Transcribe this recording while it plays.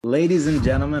Ladies and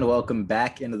gentlemen, welcome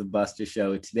back into the Buster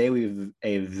Show. Today we have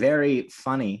a very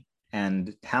funny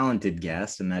and talented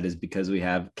guest, and that is because we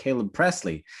have Caleb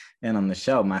Pressley in on the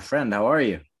show. My friend, how are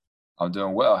you? I'm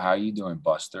doing well. How are you doing,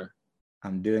 Buster?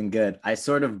 I'm doing good. I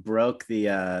sort of broke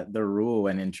the rule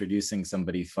when introducing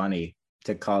somebody funny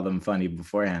to call them funny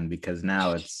beforehand because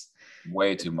now it's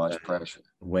Way too much pressure.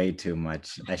 way too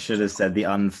much. I should have said the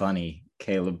unfunny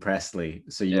Caleb Presley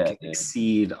so you Yeah, can dude.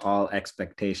 exceed all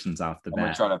expectations off the I'm gonna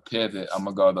bat. try to pivot. I'm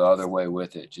gonna go the other way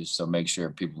with it, just so make sure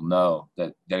people know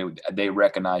that they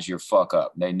recognize your fuck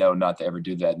up. They know not to ever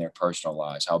do that in their personal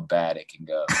lives. How bad it can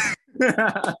go.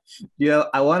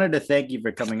 I wanted to thank you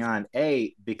for coming on.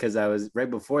 Because I was right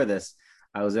before this,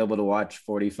 I was able to watch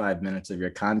 45 minutes of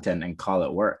your content and call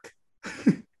it work.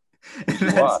 and You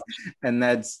that's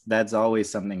watch. that's always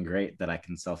something great that I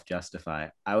can self-justify.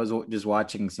 I was just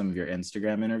watching some of your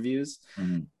Instagram interviews.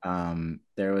 Mhm.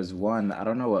 There was one, I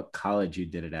don't know what college you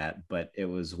did it at, but it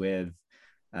was with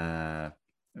it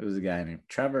was a guy named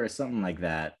Trevor or something like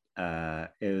that.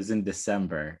 It was in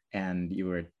December, and you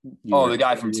Oh, were the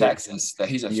guy from Texas. That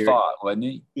he's a you're thought, wasn't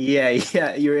he? yeah,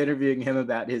 yeah, you were interviewing him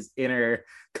about his inner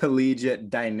collegiate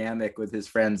dynamic with his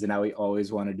friends and how he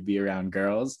always wanted to be around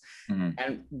girls. Mhm.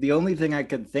 And the only thing I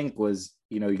could think was,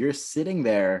 you're sitting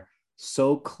there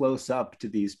so close up to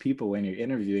these people when you're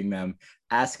interviewing them,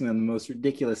 asking them the most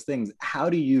ridiculous things. How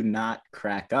do you not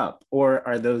crack up? Or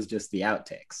are those just the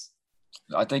outtakes?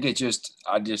 I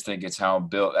just think it's how I'm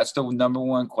built. That's the number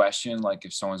one question. Like,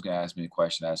 if someone's gonna ask me a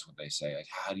question, that's what they say. Like,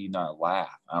 how do you not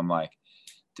laugh? I'm like,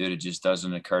 dude, it just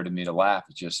doesn't occur to me to laugh.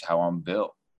 It's just how I'm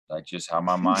built. Like, just how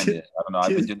my mind is. I don't know. I've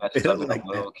been Just doing that since I've feel been like a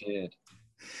that. little kid.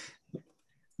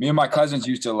 Me and my cousins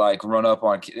used to like run up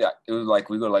on. Yeah, it was like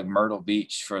we go to like Myrtle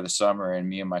Beach for the summer, and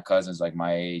me and my cousins, like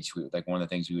my age, like one of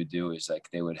the things we would do is like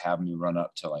they would have me run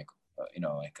up to like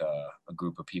a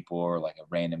group of people or like a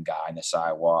random guy in the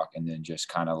sidewalk, and then just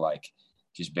kind of like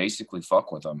just basically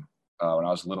fuck with them. When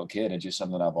I was a little kid, it's just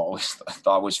something I've always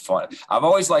thought was fun. I've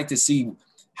always liked to see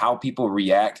how people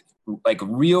react, like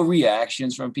real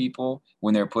reactions from people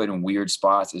when they're put in weird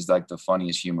spots is like the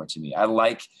funniest humor to me. I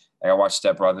watched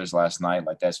Step Brothers last night.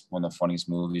 Like that's one of the funniest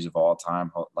movies of all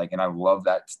time. Like, and I love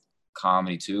that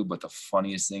comedy too. But the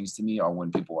funniest things to me are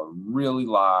when people are really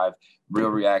live, real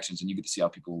reactions, and you get to see how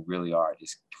people really are. It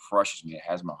just crushes me. It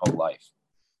has my whole life.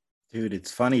 Dude,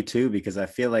 it's funny too because I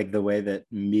feel like the way that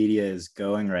media is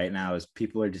going right now is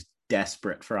people are just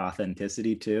desperate for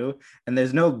authenticity too. And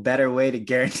there's no better way to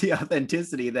guarantee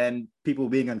authenticity than people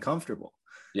being uncomfortable.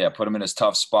 Yeah, put them in this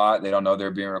tough spot. They don't know they're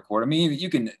being recorded. I mean, you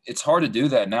can. It's hard to do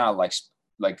that now. Like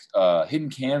hidden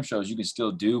cam shows, you can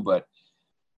still do, but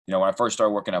when I first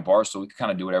started working at Barstool, we could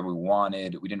kind of do whatever we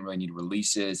wanted. We didn't really need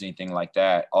releases, anything like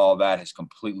that. All that has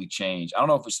completely changed. I don't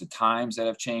know if it's the times that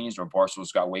have changed or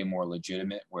Barstool's got way more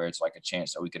legitimate where it's like a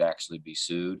chance that we could actually be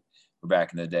sued. But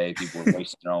back in the day, people were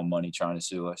wasting their own money trying to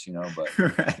sue us, But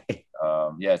Right.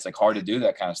 yeah, it's like hard to do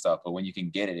that kind of stuff. But when you can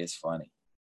get it, it's funny.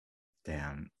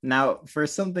 Damn. Now, for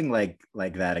something like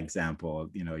that example,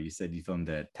 you said you filmed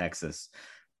at Texas.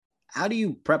 How do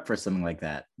you prep for something like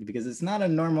that? Because it's not a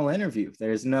normal interview.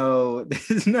 There's no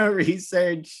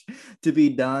research to be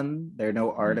done. There are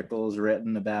no Mhm. articles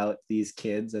written about these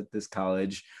kids at this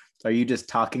college. Are you just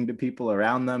talking to people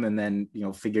around them and then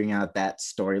figuring out that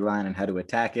storyline and how to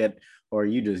attack it, or are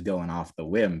you just going off the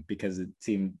whim because it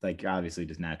seemed like you're obviously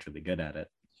just naturally good at it?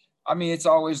 I mean, it's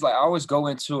always like I always go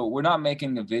into it. We're not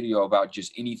making a video about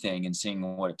just anything and seeing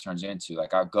what it turns into.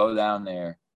 Like I'll go down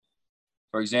there.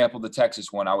 For example, the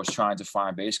Texas one, I was trying to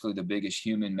find basically the biggest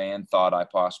human man thought I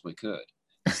possibly could.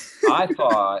 I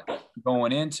thought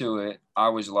going into it, I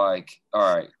was like,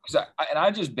 all right, because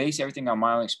I just base everything on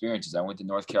my own experiences. I went to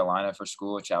North Carolina for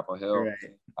school at Chapel Hill. Right.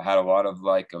 I had a lot of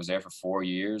I was there for 4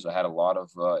 years. I had a lot of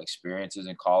experiences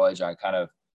in college. I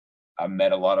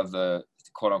met a lot of the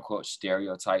quote unquote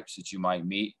stereotypes that you might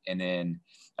meet. And then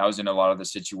I was in a lot of the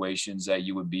situations that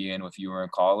you would be in if you were in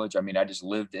college. I mean, I just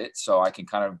lived it. So I can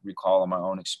kind of recall on my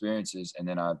own experiences. And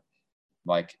then I've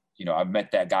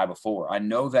met that guy before. I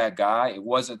know that guy. It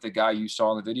wasn't the guy you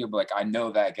saw in the video, but like I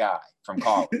know that guy from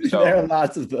college. There So are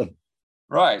lots of them.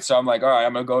 right. So I'm like, all right,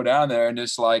 I'm gonna go down there and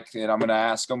and I'm gonna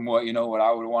ask him what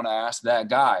I would want to ask that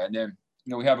guy. And then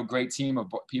we have a great team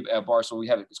of people at Barstool.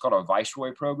 It's called our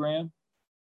Viceroy program.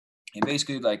 And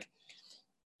basically, like,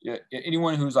 yeah,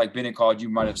 anyone who's like been in college, you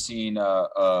might have seen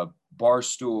a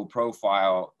Barstool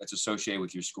profile that's associated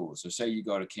with your school. So say you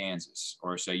go to Kansas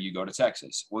or say you go to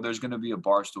Texas. Well, there's going to be a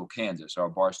Barstool Kansas or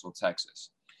a Barstool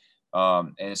Texas.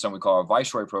 And it's something we call a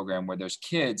Viceroy program where there's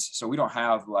kids. So we don't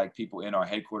have like people in our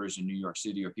headquarters in New York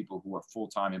City or people who are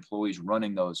full-time employees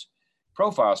running those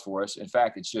profiles for us. In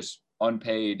fact, it's just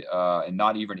unpaid and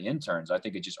not even interns. I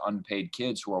think it's just unpaid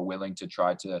kids who are willing to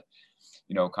try to,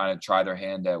 kind of try their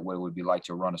hand at what it would be like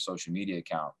to run a social media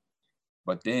account.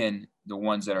 But then the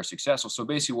ones that are successful, so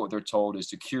basically what they're told is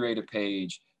to curate a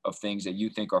page of things that you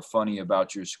think are funny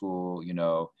about your school,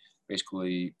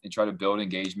 basically, and try to build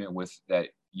engagement with that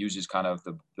uses kind of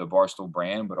the Barstool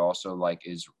brand, but also like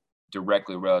is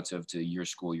directly relative to your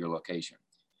school, your location.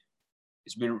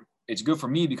 It's good for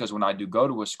me because when I do go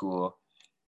to a school,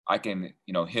 I can,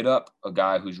 hit up a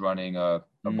guy who's running a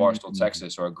Barstool,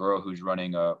 Texas, or a girl who's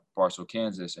running a Barstool,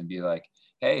 Kansas, and be like,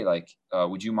 hey, like,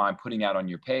 would you mind putting out on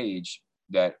your page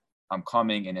that I'm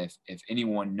coming? And if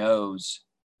anyone knows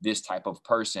this type of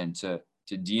person to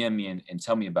DM me and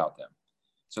tell me about them.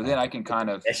 So then I can kind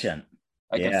of,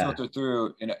 I can filter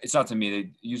through, and it's not to me,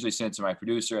 they usually send it to my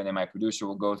producer, and then my producer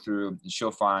will go through and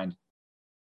she'll find,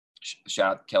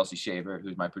 shout out Kelsey Shaver,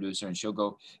 who's my producer, and she'll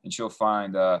go and she'll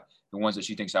find the ones that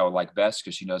she thinks I would like best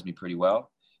because she knows me pretty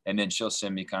well. And then she'll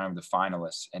send me kind of the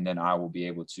finalists, and then I will be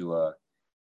able to,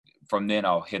 from then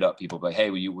I'll hit up people like, hey,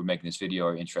 we're making this video,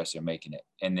 or interested in making it.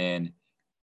 And then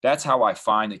that's how I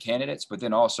find the candidates. But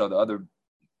then also the other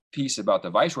piece about the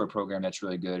Viceroy program that's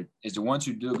really good is the ones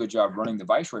who do a good job running the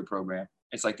Viceroy program.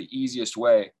 It's like the easiest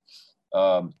way,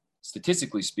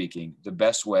 statistically speaking, the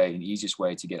best way and easiest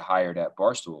way to get hired at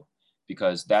Barstool,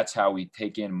 because that's how we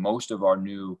take in most of our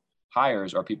new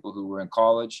hires are people who were in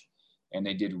college and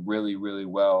they did really, really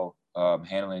well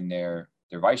handling their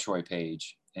Viceroy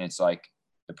page. And it's like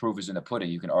the proof is in the pudding.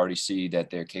 You can already see that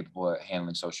they're capable of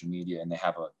handling social media and they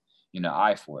have a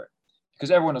eye for it.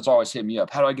 Because everyone has always hit me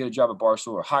up, how do I get a job at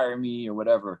Barstool, or hire me or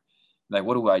whatever? Like,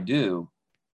 what do I do?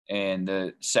 And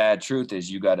the sad truth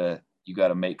is you gotta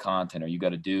make content, or you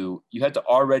have to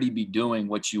already be doing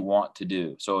what you want to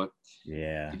do. So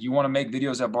if you want to make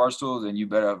videos at Barstool, then you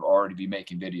better have already be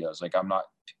making videos. Like not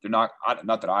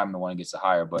that I'm the one who gets to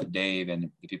hire, but Dave and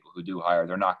the people who do hire,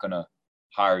 they're not going to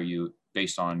hire you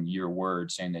based on your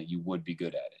word saying that you would be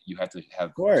good at it. You have to have,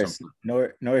 of course,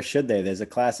 nor should they. There's a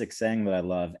classic saying that I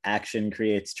love: action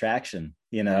creates traction,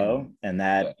 and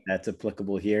that's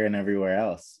applicable here and everywhere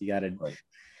else. You got to, right.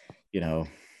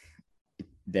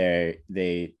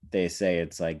 They say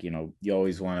it's like, you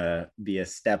always want to be a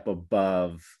step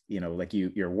above, like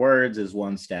your words is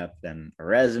one step, then a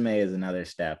resume is another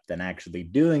step, then actually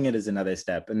doing it is another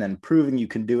step, and then proving you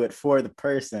can do it for the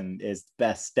person is the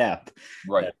best step.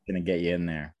 Right. That's going to get you in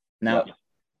there. Now,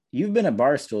 you've been at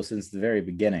Barstool since the very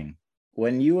beginning.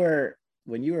 When you were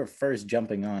first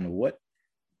jumping on, what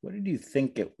did you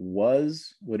think it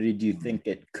was? What did you think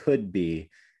it could be?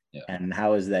 Yeah. And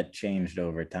how has that changed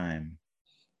over time?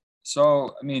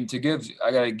 So, I mean, I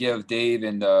got to give Dave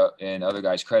and other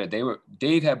guys credit.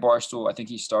 Dave had Barstool. I think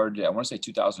he started, I want to say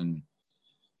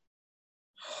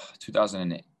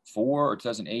 2004 or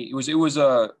 2008. It was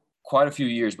quite a few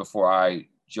years before I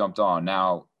jumped on.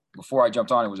 Now, before I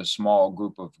jumped on, it was a small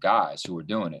group of guys who were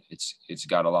doing it. It's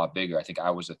got a lot bigger. I think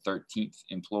I was the 13th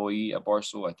employee at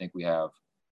Barstool. I think we have,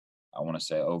 I want to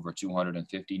say, over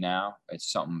 250 now.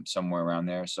 It's somewhere around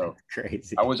there. So that's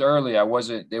crazy. I was early.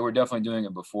 They were definitely doing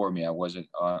it before me. I wasn't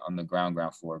on the ground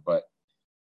floor. But,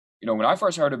 when I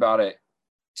first heard about it,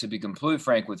 to be completely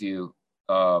frank with you,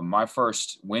 my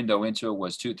first window into it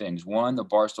was two things. One, the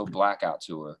Barstool Blackout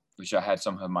Tour, which I had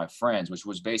some of my friends, which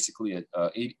was basically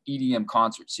a EDM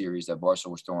concert series that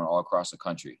Barstool was throwing all across the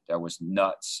country. That was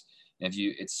nuts. And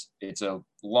it's a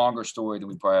longer story than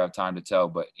we probably have time to tell,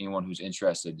 but anyone who's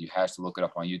interested, you have to look it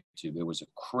up on YouTube. It was a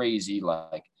crazy,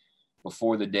 like,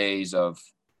 before the days of,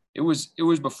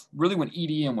 really when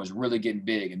EDM was really getting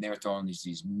big, and they were throwing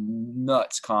these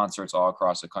nuts concerts all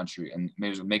across the country, and it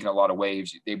was making a lot of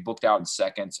waves. They booked out in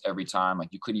seconds every time.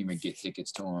 Like, you couldn't even get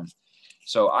tickets to them.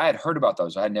 So I had heard about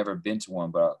those. I had never been to one,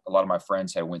 but a lot of my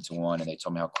friends had went to one, and they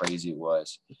told me how crazy it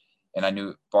was. And I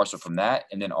knew Barstool from that.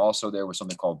 And then also there was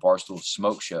something called Barstool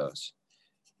Smoke Shows,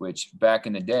 which back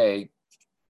in the day,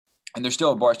 and there's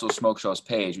still a Barstool Smoke Shows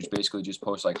page, which basically just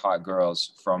posts like hot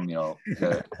girls from,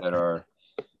 that are,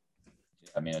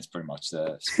 I mean, it's pretty much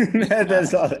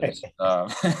that's all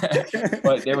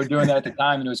but they were doing that at the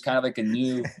time, and it was kind of like a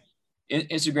new,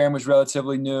 Instagram was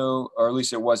relatively new, or at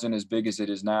least it wasn't as big as it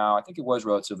is now. I think it was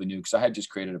relatively new because I had just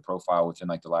created a profile within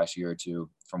like the last year or two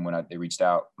from when Dave reached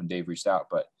out.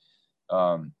 But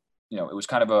it was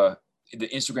kind of the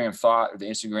Instagram thought, or the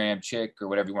Instagram chick, or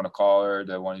whatever you want to call her,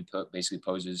 the one who basically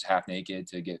poses half naked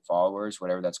to get followers,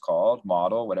 whatever that's called,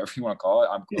 model, whatever you want to call it.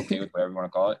 I'm okay with whatever you want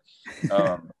to call it.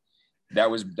 That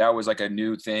was like a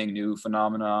new thing, new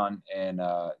phenomenon, and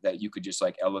that you could just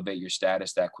like elevate your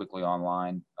status that quickly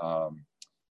online.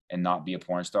 and not be a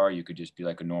porn star. You could just be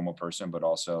like a normal person, but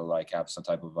also like have some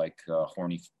type of like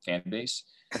horny fan base.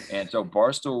 And so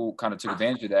Barstool kind of took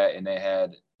advantage of that, and they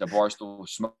had the Barstool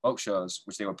smoke shows,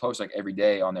 which they would post like every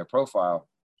day on their profile.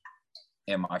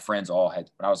 And my friends all had,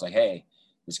 when I was like, hey,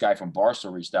 this guy from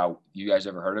Barstool reached out. You guys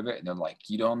ever heard of it? And they're like,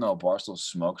 you don't know Barstool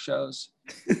smoke shows?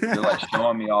 They're like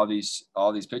showing me all these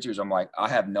pictures. I'm like, I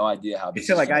have no idea how this I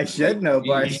feel is like I should know me.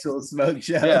 Barstool Smoke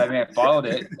Show. Yeah, I mean, I followed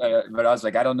it, but I was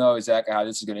like, I don't know exactly how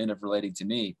this is going to end up relating to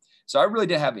me. So I really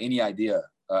didn't have any idea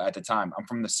at the time. I'm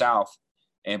from the South,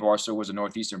 and Barstool was a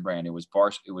Northeastern brand. It was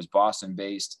Boston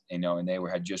based, you know, and they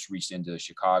had just reached into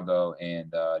Chicago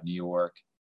and New York.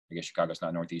 I guess Chicago's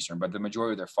not Northeastern, but the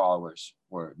majority of their followers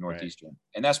were Northeastern.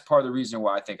 Right. And that's part of the reason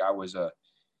why I think I was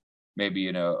maybe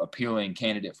an appealing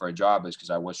candidate for a job, is because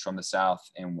I was from the South,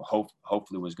 and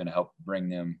hopefully was going to help bring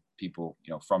them people,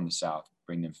 you know, from the South,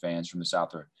 bring them fans from the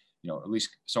South, or, you know, at least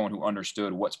someone who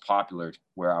understood what's popular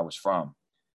where I was from.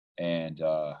 And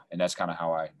that's kind of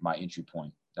how my entry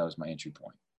point. That was my entry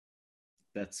point.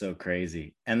 That's so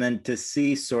crazy. And then to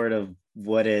see sort of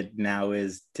what it now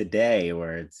is today,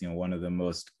 where it's, you know, one of the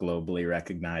most globally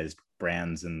recognized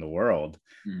brands in the world.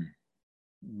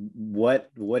 What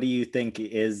do you think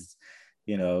is,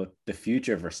 you know, the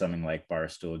future for something like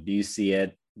Barstool? Do you see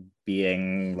it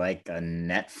being like a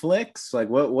Netflix? Like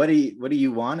what do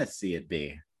you want to see it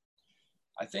be?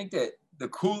 I think that the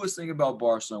coolest thing about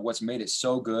Barstool, and what's made it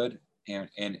so good and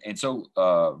so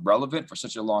relevant for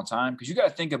such a long time, because you got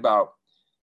to think about,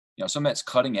 you know, something that's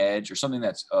cutting edge, or something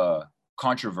that's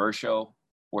controversial,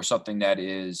 or something that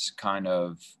is kind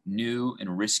of new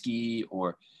and risky,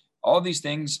 or all these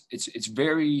things. It's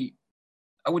very,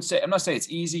 I would say, I'm not saying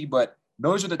it's easy, but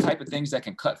those are the type of things that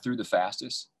can cut through the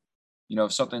fastest. You know,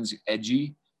 if something's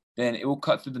edgy, then it will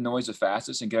cut through the noise the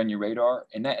fastest and get on your radar.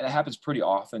 And that happens pretty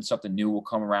often. Something new will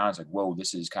come around. It's like, whoa,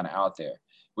 this is kind of out there,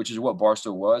 which is what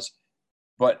Barstool was.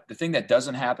 But the thing that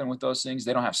doesn't happen with those things,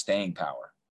 they don't have staying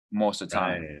power most of the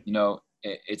time. Right. You know,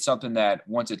 it's something that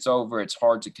once it's over, it's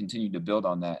hard to continue to build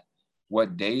on that.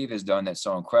 What Dave has done that's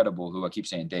so incredible, who I keep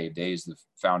saying Dave is the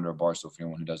founder of Barstool, for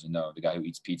anyone who doesn't know, the guy who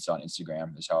eats pizza on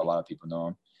Instagram, is how a lot of people know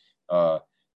him.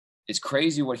 It's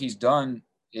crazy what he's done.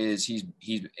 Is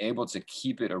he's able to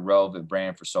keep it a relevant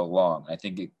brand for so long. I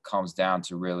think it comes down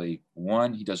to really,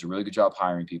 one, he does a really good job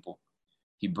hiring people.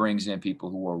 He brings in people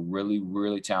who are really,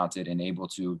 really talented and able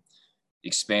to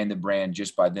expand the brand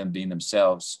just by them being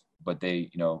themselves. But they,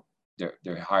 you know,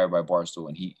 they're hired by Barstool,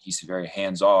 and he's very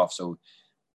hands off. So,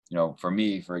 you know, for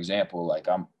me, for example, like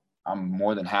I'm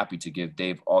more than happy to give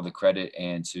Dave all the credit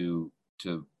and to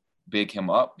big him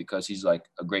up, because he's like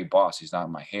a great boss. He's not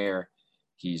in my hair.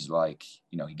 He's like,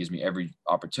 you know, he gives me every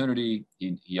opportunity.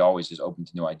 He always is open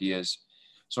to new ideas.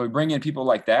 So we bring in people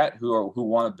like that who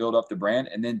want to build up the brand.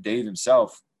 And then Dave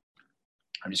himself,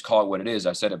 I just call it what it is.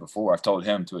 I've said it before. I've told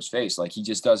him to his face, like, he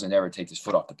just doesn't ever take his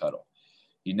foot off the pedal.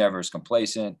 He never is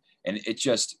complacent. And it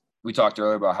just, we talked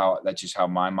earlier about how that's just how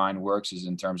my mind works, is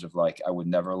in terms of like, I would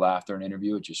never laugh during an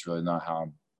interview. It's just really not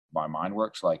how my mind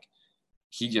works. Like,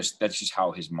 that's just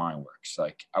how his mind works.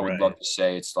 Like, I would love to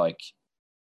say it's like,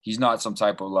 he's not some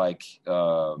type of like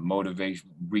motivation,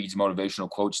 reads motivational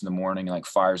quotes in the morning and like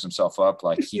fires himself up.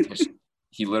 Like, he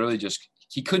literally just,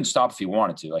 he couldn't stop if he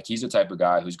wanted to. Like, he's the type of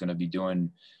guy who's going to be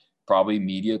doing probably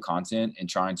media content and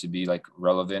trying to be like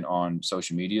relevant on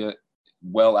social media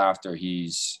well after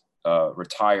he's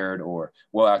retired, or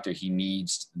well after he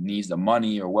needs the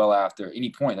money, or well after any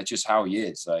point. That's just how he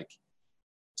is. Like,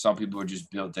 some people are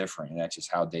just built different, and that's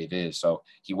just how Dave is. So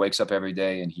he wakes up every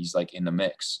day and he's like in the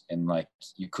mix, and like,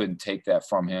 you couldn't take that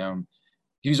from him.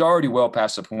 He's already well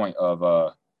past the point of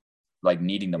like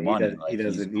needing the money. He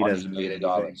doesn't need $100 million.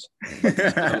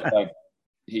 Like,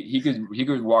 he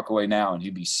could walk away now and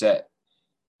he'd be set,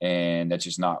 and that's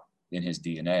just not in his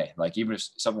DNA. Like, even if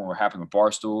something were happening with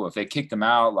Barstool, if they kicked him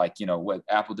out, like, you know, what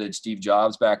Apple did Steve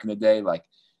Jobs back in the day, like,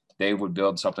 they would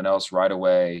build something else right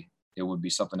away. It would be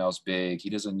something else big. He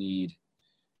doesn't need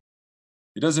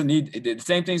the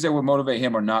same things that would motivate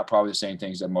him are not probably the same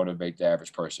things that motivate the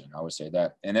average person. I would say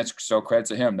that. And that's so credit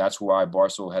to him. That's why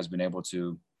Barstool has been able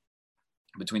to,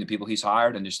 between the people he's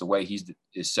hired and just the way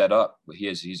is set up, but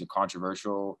he's a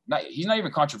controversial, he's not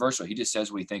even controversial. He just says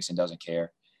what he thinks and doesn't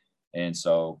care. And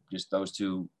so just those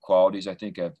two qualities, I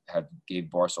think, have gave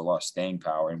Barstool a lot of staying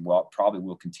power, and probably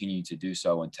will continue to do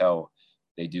so until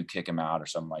they do kick him out or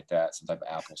something like that, some type of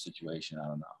Apple situation. I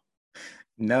don't know.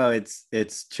 No, it's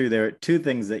true. There are two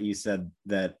things that you said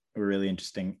that were really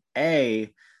interesting. When,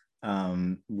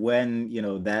 you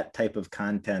know, that type of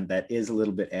content that is a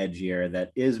little bit edgier,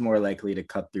 that is more likely to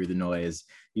cut through the noise,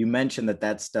 you mentioned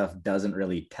that stuff doesn't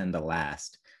really tend to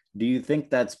last. Do you think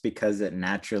that's because it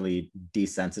naturally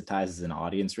desensitizes an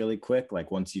audience really quick? Like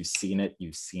once you've seen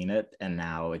it, and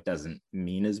now it doesn't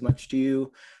mean as much to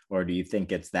you? Or do you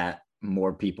think it's that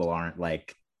more people aren't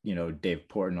like, Dave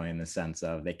Portnoy in the sense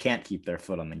of they can't keep their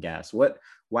foot on the gas?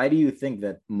 Why do you think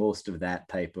that most of that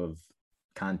type of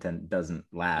content doesn't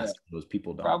Yeah, last? Those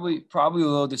people don't. probably a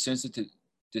little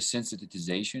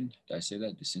desensitization. Did I say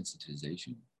that?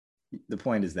 Desensitization. The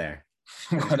point is there.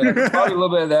 Whatever. Probably a little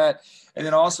bit of that. And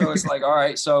then also it's like, all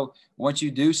right, so once you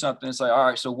do something, it's like, all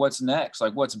right, so what's next?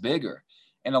 Like what's bigger?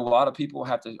 And a lot of people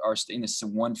are in this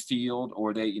one field,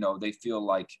 or they feel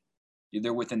like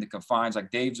they're within the confines.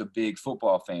 Like Dave's a big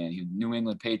football fan. New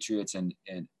England Patriots and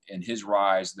his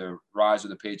rise, the rise of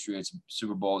the Patriots,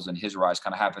 Super Bowls, and his rise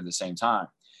kind of happened at the same time.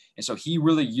 And so he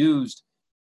really used,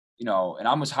 and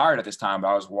I was hired at this time, but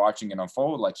I was watching it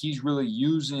unfold. Like he's really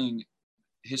using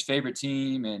his favorite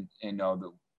team and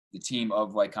the team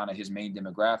of like kind of his main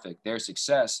demographic, their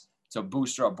success to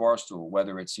boost up Barstool,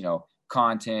 whether it's,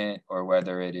 content or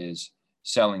whether it is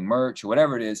selling merch or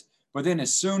whatever it is. But then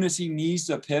as soon as he needs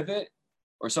to pivot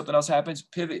or something else happens,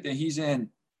 pivot, then he's in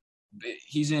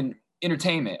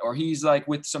entertainment, or he's like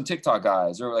with some TikTok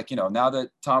guys, or like, now that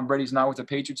Tom Brady's not with the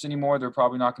Patriots anymore, they're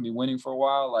probably not going to be winning for a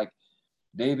while. Like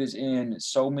Dave is in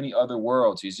so many other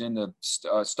worlds. He's in the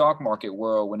stock market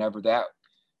world whenever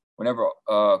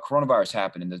coronavirus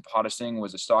happened, and the hottest thing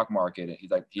was the stock market. And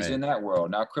he's right in that world.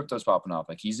 Now crypto's popping up.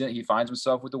 Like he finds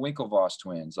himself with the Winklevoss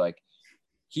twins. Like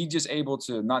he just able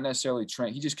to not necessarily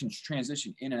he just can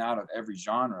transition in and out of every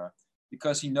genre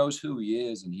because he knows who he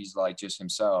is and he's like just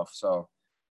himself. So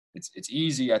it's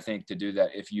easy, I think, to do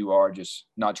that if you are just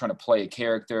not trying to play a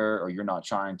character, or you're not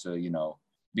trying to,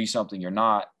 be something you're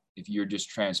not. If you're just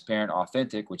transparent,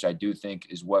 authentic, which I do think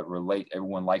is what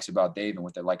everyone likes about Dave and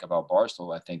what they like about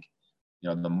Barstool. I think,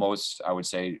 the most, I would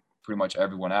say pretty much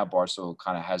everyone at Barstool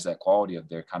kind of has that quality of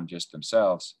they're kind of just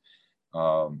themselves.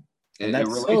 And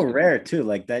that's so rare too.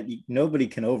 Like that, nobody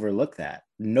can overlook that.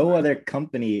 No other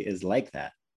company is like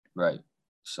that. Right.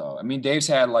 So, I mean, Dave's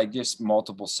had like just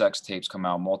multiple sex tapes come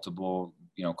out, multiple,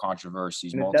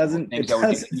 controversies, multiple things that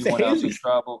would get anyone else in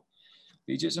trouble.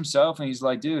 He's just himself, and he's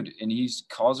like, dude, and he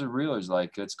calls it real. He's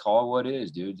like, let's call it what it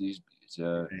is, dude.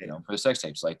 For the sex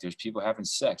tapes, like there's people having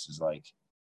sex. It's like,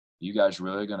 you guys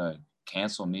really gonna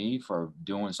cancel me for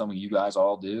doing something you guys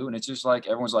all do? And it's just like,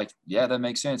 everyone's like, yeah, that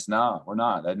makes sense. Nah, we're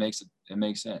not. It makes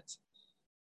sense.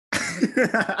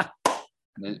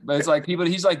 But it's like people,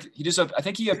 I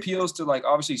think he appeals to, like,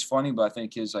 obviously he's funny, but I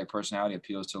think his like personality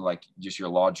appeals to like just your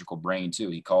logical brain too.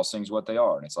 He calls things what they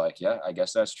are. And it's like, yeah, I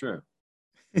guess that's true.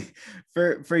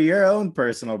 For your own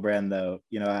personal brand though,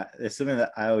 it's something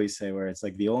that I always say, where it's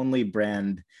like the only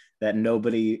brand that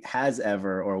nobody has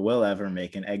ever or will ever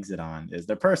make an exit on is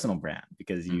their personal brand,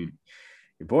 because you're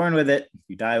born with it,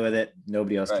 you die with it,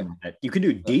 nobody else can. You can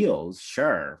do deals,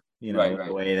 sure, the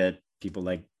way that people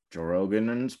like Joe Rogan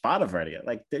and Spotify,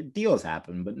 like the deals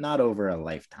happen, but not over a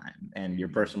lifetime. And your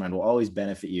personal brand will always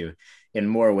benefit you in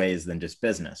more ways than just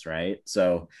business, right?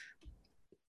 So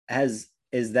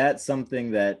is that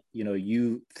something that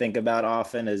you think about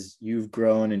often as you've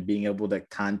grown and being able to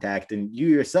contact, and you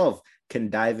yourself can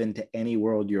dive into any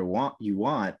world you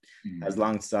want as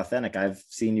long as it's authentic? I've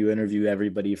seen you interview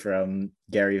everybody from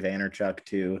Gary Vaynerchuk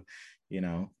to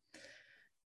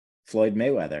Floyd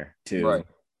Mayweather to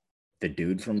the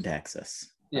dude from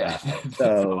Texas.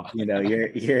 So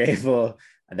you're able,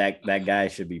 that guy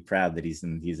should be proud that he's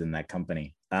in that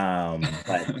company. But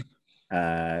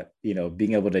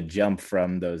being able to jump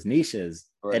from those niches.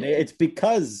 And it's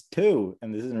because too,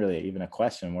 and this isn't really even a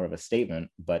question, more of a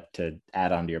statement, but to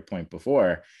add on to your point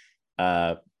before,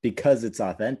 because it's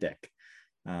authentic.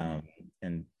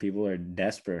 And people are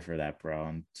desperate for that, bro,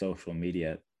 on social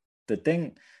media. The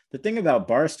thing about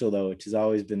Barstool though, which has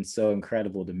always been so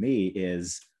incredible to me,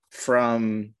 is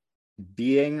from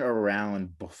being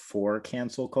around before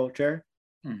cancel culture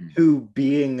to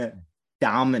being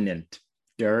dominant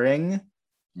during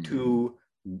to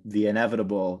the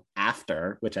inevitable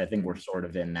after, which I think we're sort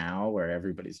of in now, where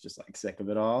everybody's just like sick of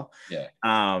it all.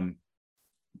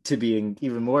 To being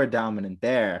even more dominant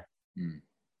there,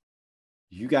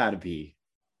 you got to be,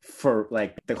 for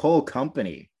like the whole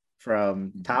company,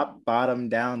 from top, bottom,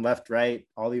 down, left, right,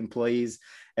 all the employees,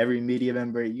 every media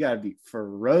member, you got to be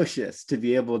ferocious to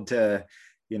be able to,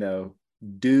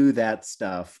 do that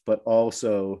stuff, but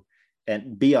also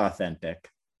and be authentic,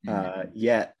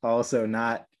 yet also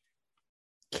not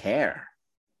care,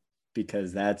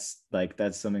 because that's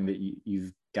something that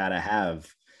you've got to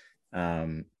have.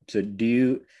 So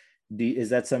do Is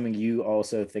that something you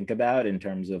also think about in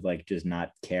terms of like just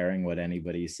not caring what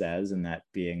anybody says, and that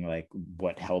being like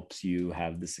what helps you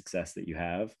have the success that you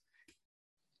have?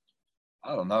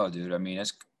 I don't know, dude. I mean,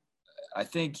 I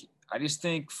just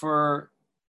think for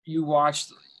you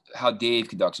watched how Dave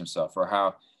conducts himself, or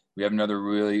how we have another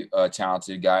really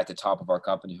talented guy at the top of our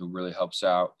company who really helps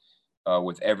out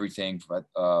with everything,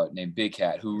 named Big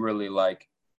Cat, who really like,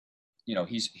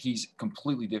 he's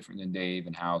completely different than Dave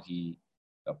and how he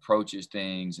approaches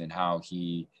things and how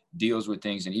he deals with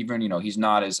things. And even, he's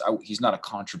not a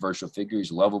controversial figure.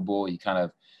 He's lovable.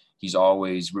 He's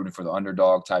always rooting for the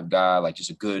underdog type guy, like just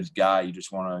a good guy. You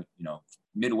just want to,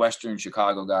 Midwestern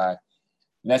Chicago guy.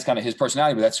 And that's kind of his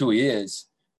personality, but that's who he is.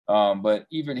 But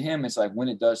even him, it's like when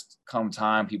it does come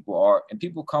time, people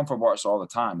come for Barstool all the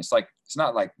time. It's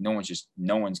not like no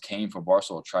one's came for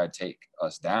Barstool to try to take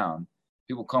us down.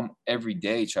 People come every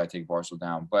day to try to take Barstool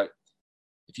down. But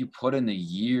if you put in the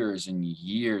years and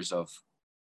years of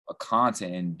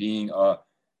content and being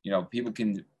people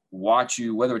can watch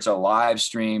you, whether it's a live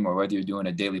stream or whether you're doing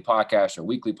a daily podcast or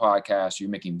weekly podcast, you're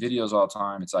making videos all the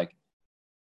time. It's like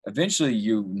eventually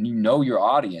you know your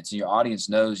audience, and your audience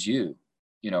knows you,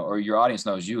 or your audience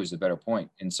knows you is the better point.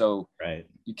 And so Right.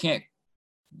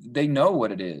 they know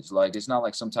what it is. Like, it's not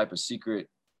like some type of secret.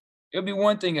 It would be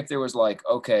one thing if there was like,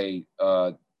 okay,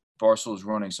 Barstool's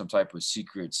running some type of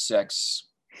secret sex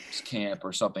camp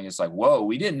or something. It's like, whoa,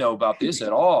 we didn't know about this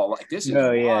at all. Like, this is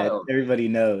wild. Yeah, everybody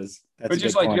knows. That's but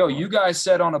just like, yo, you guys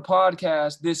said on a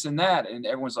podcast this and that, and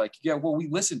everyone's like, yeah, well, we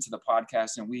listened to the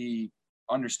podcast and we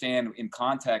understand in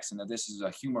context, and that this is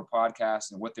a humor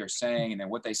podcast and what they're saying, and then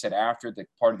what they said after the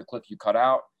part of the clip you cut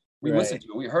out. We listened to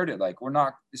it, we heard it. Like,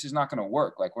 this is not going to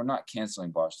work. Like, we're not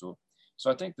canceling Barstool. So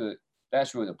I think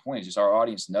that's really the point. Is just our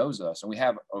audience knows us, and we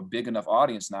have a big enough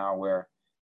audience now where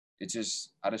I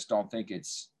don't think it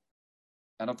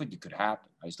could happen.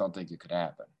 I just don't think it could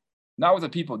happen. Not with the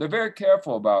people. They're very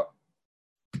careful about,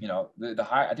 the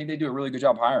hire. I think they do a really good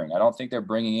job hiring. I don't think they're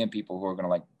bringing in people who are going to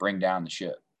like bring down the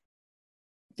ship.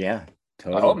 Yeah,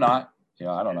 totally. I hope not.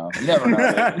 I don't know. You never know.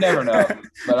 You never know.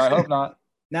 But I hope not.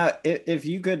 Now, if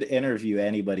you could interview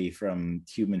anybody from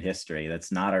human history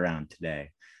that's not around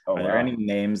today, are there any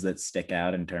names that stick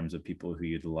out in terms of people who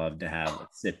you'd love to have a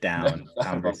sit down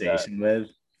conversation with?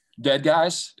 Dead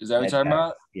guys? Is that what you're talking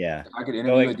about? Yeah. If I could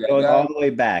interview a dead guy? All the way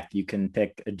back, you can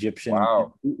pick Egyptian.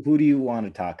 Wow. Who do you want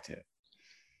to talk to?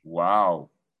 Wow.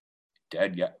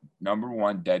 Dead guy. Number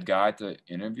one dead guy to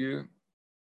interview?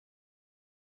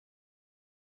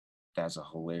 That's a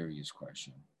hilarious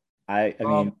question. I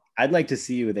mean, I'd like to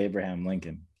see you with Abraham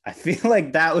Lincoln. I feel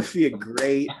like that would be a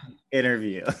great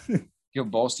interview. He'll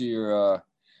bolster your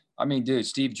dude,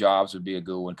 Steve Jobs would be a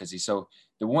good one, because he's so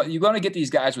you're going to get these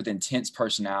guys with intense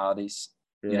personalities.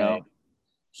 Right.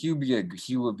 He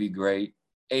would be great.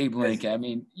 Abe Lincoln. I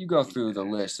mean, you go through the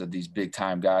list of these big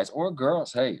time guys or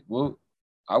girls. Hey, well,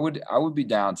 I would be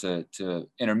down to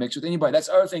intermix with anybody. That's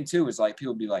the other thing too, is like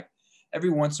people be like, every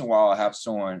once in a while I have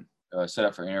someone set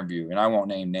up for interview, and I won't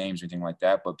name names or anything like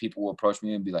that, but people will approach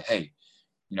me and be like, hey,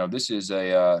 this is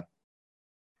are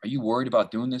you worried about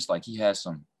doing this? Like, he has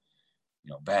some,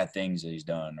 bad things that he's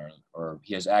done, or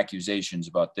he has accusations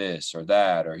about this or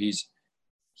that, or he's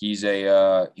he's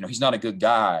not a good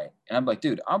guy. And I'm like,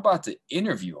 dude, I'm about to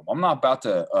interview him. I'm not about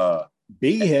to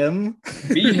be him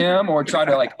or try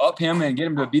to like up him and get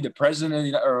him to be the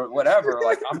president or whatever.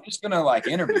 Like, I'm just gonna like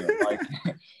interview him. Like,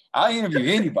 I interview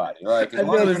anybody. Like, as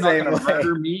long as they're not gonna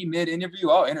murder me mid-interview,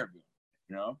 I'll interview.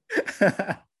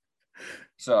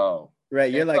 So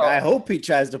right, you're like, I hope he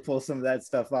tries to pull some of that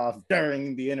stuff off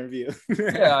during the interview.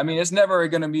 Yeah, I mean, it's never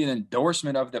going to be an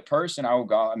endorsement of the person.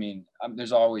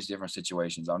 There's always different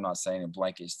situations. I'm not saying a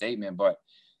blanket statement, but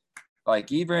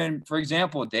like, even, for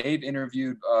example, Dave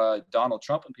interviewed Donald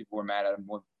Trump, and people were mad at him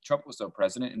when Trump was still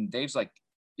president. And Dave's like,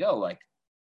 yo, like,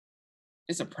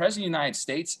 it's the president of the United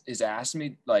States is asking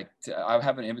me, like, I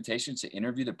have an invitation to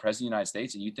interview the president of the United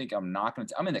States, and you think I'm not going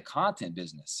to? I'm in the content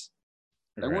business.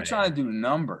 Like, right. We're trying to do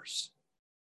numbers.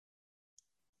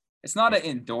 It's not an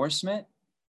endorsement.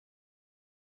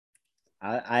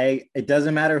 It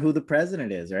doesn't matter who the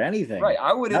president is or anything. Right.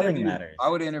 I would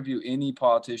interview any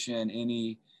politician,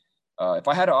 if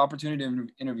I had an opportunity to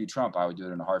interview Trump, I would do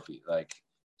it in a heartbeat. Like,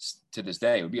 to this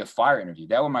day, it would be a fire interview.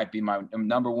 That one might be my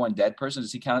number one dead person.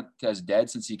 Does he count as dead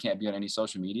since he can't be on any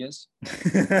social medias?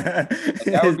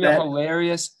 That would be a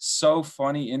hilarious, so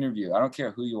funny interview. I don't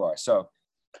care who you are. So,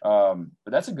 but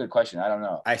that's a good question. I don't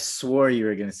know. I swore you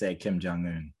were going to say Kim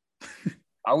Jong-un.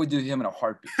 I would do him in a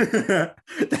heartbeat.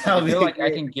 I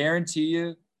can guarantee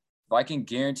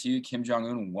you Kim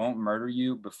Jong-un won't murder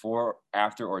you before,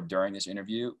 after, or during this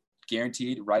interview,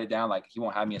 guaranteed, write it down, like he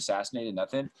won't have me assassinated,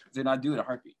 nothing, then I'd do it in a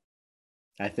heartbeat.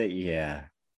 I think, yeah.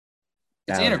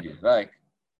 It's an interview. Like,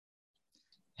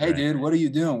 hey, right. dude, what are you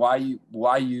doing? Why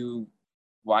you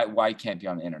can't be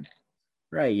on the internet?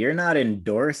 Right. You're not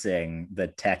endorsing the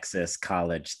Texas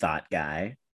college thought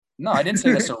guy. No, I didn't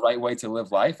say that's the right way to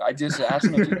live life. I just asked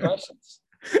him a few questions.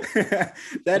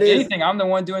 If is anything, I'm the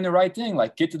one doing the right thing.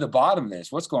 Like, get to the bottom of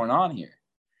this. What's going on here?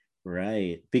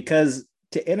 Right. Because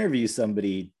to interview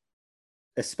somebody,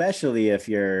 especially if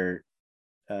you're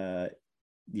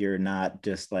not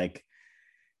just like,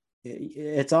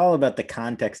 it's all about the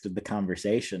context of the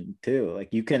conversation too. Like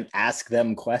you can ask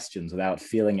them questions without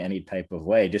feeling any type of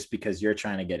way just because you're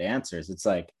trying to get answers. It's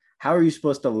like, how are you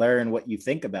supposed to learn what you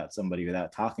think about somebody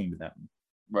without talking to them?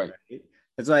 Right.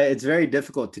 That's why it's very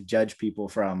difficult to judge people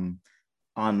from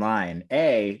online.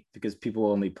 A, because people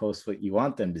only post what you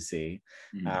want them to see.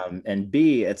 And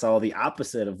B, it's all the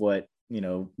opposite of what,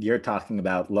 you're talking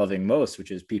about loving most,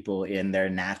 which is people in their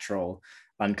natural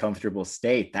uncomfortable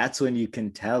state. That's when you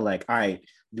can tell, like, all right,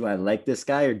 do I like this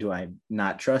guy or do I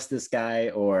not trust this guy?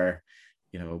 Or,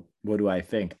 what do I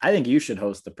think? I think you should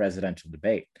host the presidential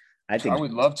debate. I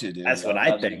would love to, dude. That's what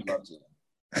I think. Love to.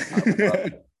 I would love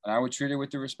to. And I would treat it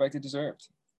with the respect it deserved.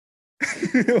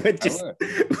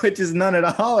 which is none at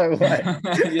all, or what?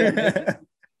 Yeah,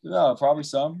 no, probably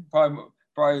some.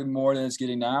 Probably more than it's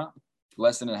getting now.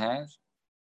 Less than it has.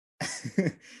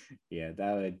 Yeah,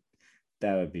 that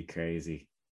would be crazy.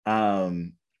 Now,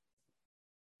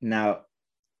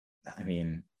 I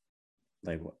mean,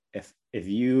 like, if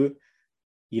you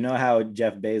know how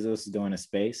Jeff Bezos is going to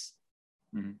space,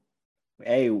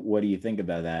 A, what do you think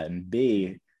about that? And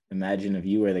B, imagine if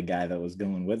you were the guy that was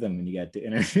going with him and you got to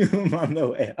interview him on the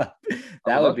way up.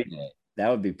 That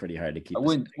would be pretty hard to keep. I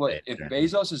wouldn't. If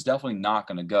Bezos is definitely not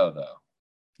going to go, though.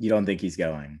 You don't think he's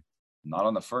going? Not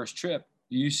on the first trip.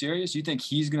 Are you serious? You think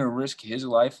he's going to risk his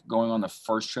life going on the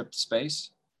first trip to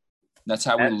space? That's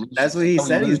how we lose. That's what he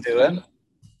said he's doing.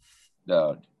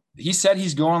 No, he said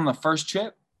he's going on the first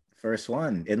trip. First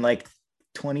one in like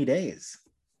 20 days.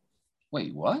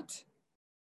 Wait, what?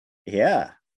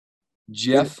 Yeah.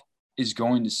 Jeff is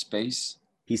going to space.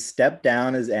 He stepped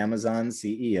down as Amazon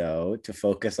CEO to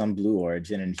focus on Blue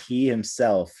Origin, and he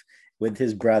himself with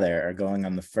his brother are going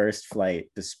on the first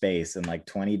flight to space in like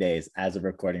 20 days as of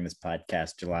recording this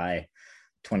podcast, July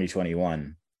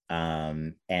 2021.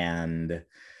 And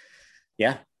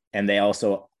yeah, and they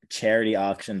also charity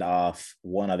auctioned off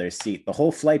one other seat. The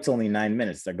whole flight's only 9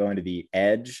 minutes. They're going to the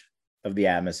edge of the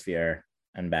atmosphere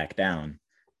and back down.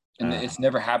 And it's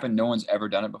never happened. No one's ever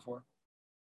done it before.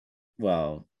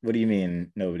 Well, what do you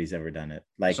mean nobody's ever done it?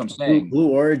 Like, I'm saying. Blue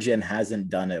Origin hasn't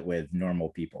done it with normal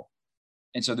people.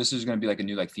 And so this is going to be like a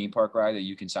new theme park ride that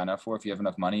you can sign up for if you have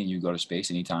enough money and you go to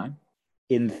space anytime?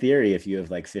 In theory, if you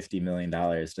have like $50 million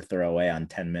to throw away on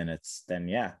 10 minutes, then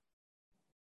yeah.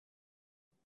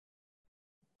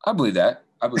 I believe that.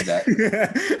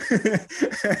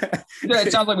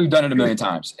 It sounds like we've done it a million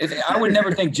times. I would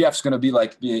never think Jeff's going to be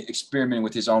experimenting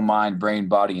with his own mind, brain,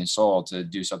 body, and soul to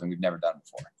do something we've never done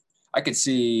before. I could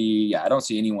see, I don't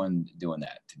see anyone doing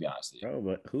that, to be honest with you. Oh,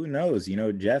 but who knows?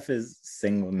 Jeff is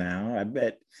single now. I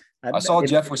bet I saw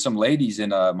Jeff with some ladies in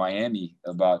Miami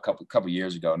about a couple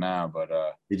years ago now. But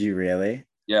did you really?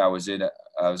 Yeah, I was it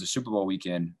was a Super Bowl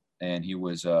weekend, and he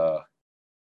was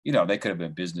they could have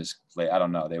been business. I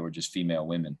don't know. They were just female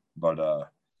women. But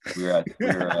we were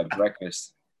at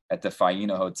breakfast at the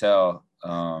Faina Hotel.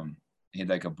 He had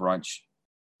like a brunch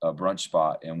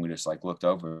spot, and we just like looked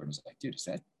over and was like, dude, is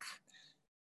that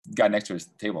guy next to his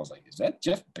table? I was like, is that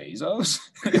Jeff Bezos?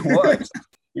 It was.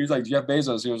 He was like Jeff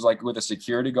Bezos. He was like with a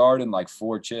security guard and like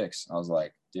 4 chicks. I was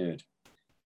like, dude,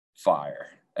 fire.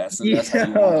 That's how you want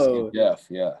to see Jeff.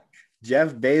 Yeah.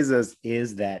 Jeff Bezos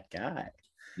is that guy.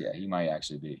 Yeah, he might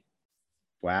actually be.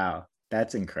 Wow,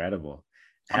 that's incredible.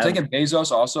 I'm thinking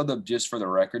Bezos also, just for the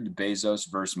record, Bezos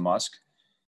versus Musk.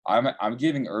 I'm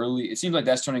giving early. It seems like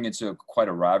that's turning into quite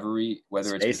a rivalry,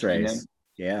 whether it's between them.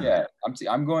 Yeah.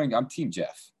 I'm Team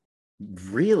Jeff.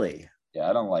 Really? Yeah,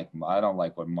 I don't like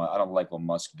what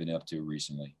Musk's been up to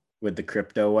recently with the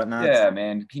crypto whatnot. Yeah,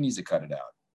 man, he needs to cut it out.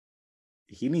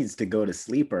 He needs to go to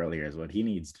sleep earlier is what he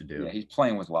needs to do. Yeah, he's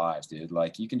playing with lives, dude.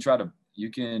 Like you need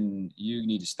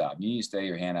to stop. You need to stay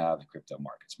your hand out of the crypto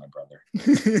markets, my brother.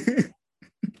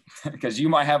 Because you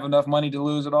might have enough money to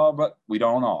lose it all, but we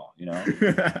don't all, Dude,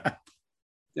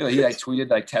 he tweeted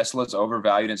like Tesla's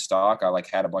overvalued in stock. I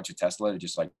had a bunch of Tesla that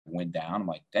just went down. I'm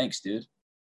like, thanks, dude.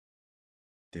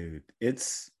 Dude,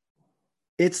 it's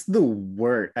the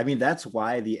word. I mean, that's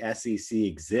why the SEC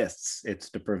exists. It's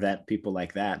to prevent people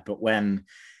like that. But when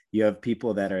you have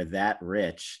people that are that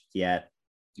rich, yet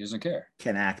He doesn't care.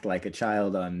 Can act like a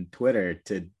child on Twitter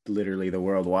to literally the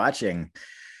world watching.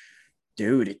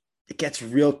 Dude, it gets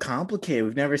real complicated.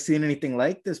 We've never seen anything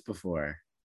like this before.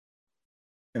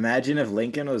 Imagine if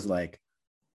Lincoln was like,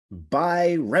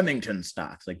 buy Remington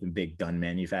stocks, like the big gun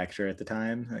manufacturer at the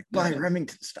time. Like, buy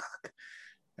Remington stock.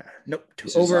 Nope, too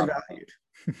overvalued.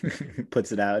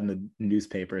 Puts it out in the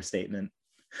newspaper statement.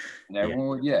 And everyone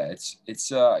would, I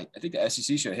think the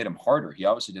SEC should have hit him harder. He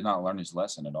obviously did not learn his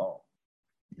lesson at all.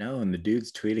 No, and the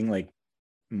dude's tweeting like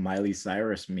Miley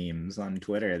Cyrus memes on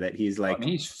Twitter that he's like. I mean,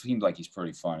 he seems like he's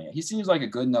pretty funny. He seems like a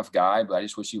good enough guy, but I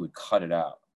just wish he would cut it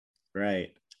out.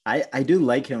 Right. I do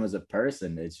like him as a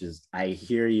person. It's just I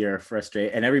hear you're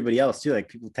frustrated, and everybody else too. Like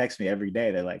people text me every day.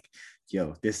 They're like,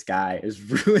 "Yo, this guy is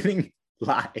ruining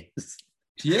lives."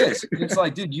 He is. It's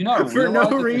like, dude, you not for no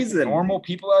reason. Normal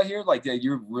people out here, like that,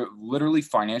 you're literally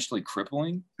financially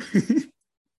crippling.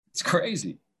 It's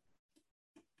crazy.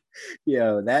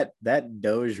 Yo, that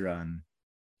Doge run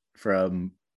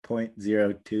from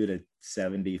 0.02 to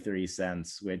 73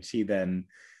 cents, which he then,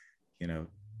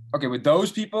 Okay, with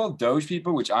those people,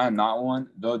 which I am not one,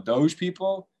 those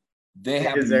people, they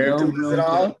have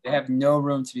no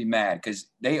room to be mad because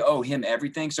they owe him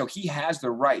everything. So he has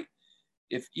the right.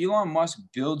 If Elon Musk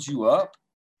builds you up,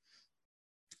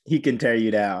 he can tear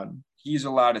you down. He's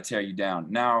allowed to tear you down.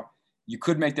 Now, you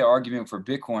could make the argument for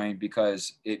Bitcoin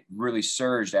because it really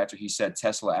surged after he said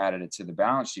Tesla added it to the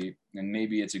balance sheet. And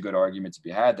maybe it's a good argument to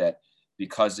be had that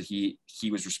because he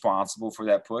was responsible for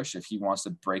that push. If he wants to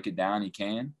break it down, he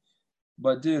can.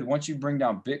 But dude, once you bring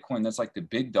down Bitcoin, that's like the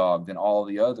big dog, then all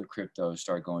the other cryptos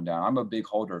start going down. I'm a big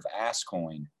holder of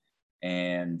Asscoin.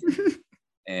 And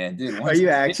dude, are you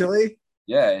actually?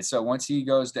 Yeah. And so once he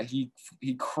goes that he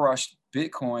crushed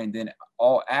Bitcoin, then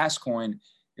all Asscoin,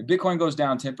 if Bitcoin goes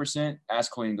down 10%,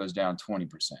 Asscoin goes down 20%.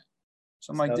 So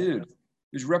I'm like, dude,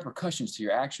 there's repercussions to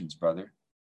your actions, brother.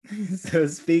 So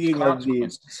speaking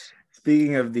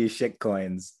of these shit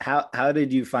coins, how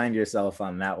did you find yourself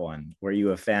on that one? Were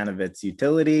you a fan of its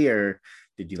utility, or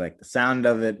did you like the sound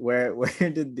of it? Where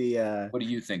did the What do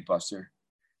you think, Buster?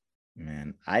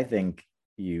 Man, I think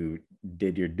you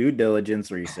did your due diligence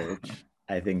research.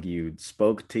 I think you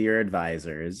spoke to your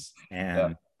advisors,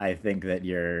 and I think that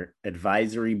your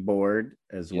advisory board,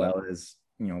 as well as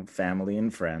family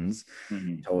and friends,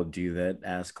 told you that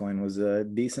Asscoin was a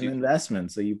decent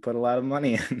investment. So you put a lot of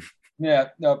money in. Yeah,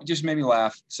 no, it just made me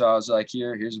laugh. So I was like,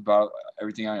 here's about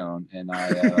everything I own. And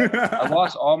I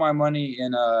lost all my money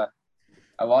in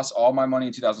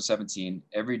 2017.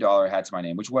 Every dollar I had to my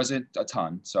name, which wasn't a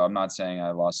ton. So I'm not saying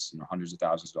I lost hundreds of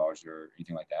thousands of dollars or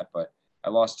anything like that, but I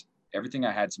lost everything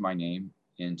I had to my name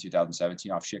in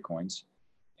 2017 off shitcoins.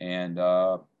 And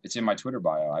it's in my Twitter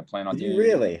bio. I plan on doing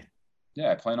really? Yeah,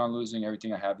 I plan on losing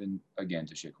everything I have again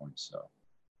to shitcoins. So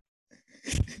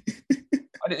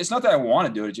it's not that I want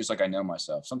to do it. It's just like I know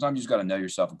myself. Sometimes you just got to know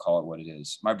yourself and call it what it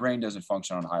is. My brain doesn't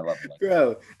function on a high level like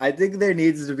Bro, I think there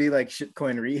needs to be like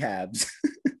shitcoin rehabs.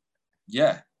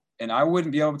 Yeah. And I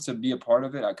wouldn't be able to be a part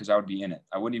of it because I would be in it.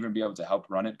 I wouldn't even be able to help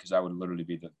run it because I would literally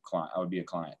be the client. I would be a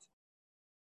client.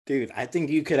 Dude, I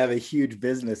think you could have a huge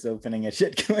business opening a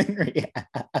shitcoin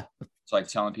rehab. It's like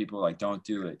telling people, like, don't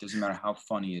do it. Doesn't matter how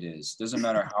funny it is. Doesn't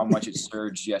matter how much it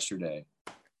surged yesterday.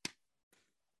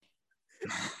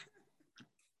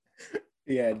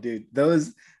 Yeah, dude,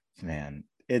 those, man,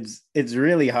 it's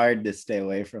really hard to stay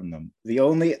away from them.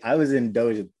 I was in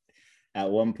Doge at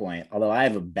one point, although I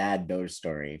have a bad Doge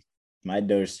story. My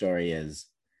Doge story is,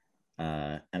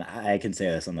 and I can say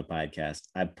this on the podcast,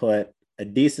 I put a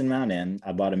decent amount in.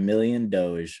 I bought 1 million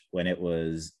Doge when it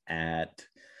was at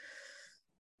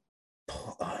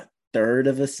a third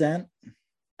of a cent.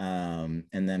 And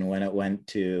then when it went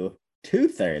to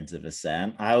 2/3 of a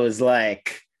cent, I was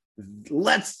like,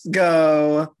 let's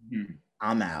go.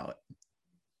 I'm out.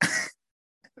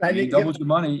 You doubled your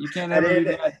money. You can't ever do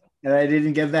that. And I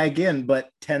didn't get back in, but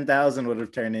 10,000 would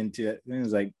have turned into it. It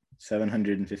was like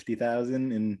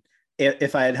 750,000. And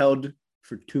if I had held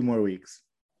for 2 more weeks.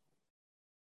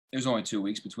 It was only 2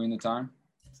 weeks between the time.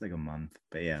 It's like a month,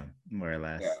 but yeah, more or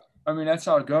less. Yeah. I mean, that's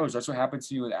how it goes. That's what happened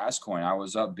to me with Asscoin. I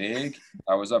was up big.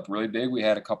 I was up really big. We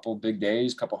had a couple big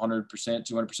days, couple 100%,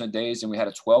 200% days, and we had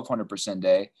a 1,200%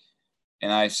 day.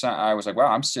 And I was like, wow,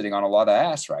 I'm sitting on a lot of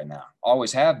ass right now.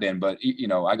 Always have been, but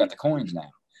I got the coins now.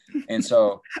 And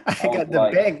so I got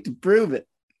the bank to prove it.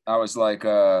 I was like,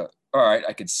 all right,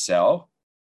 I could sell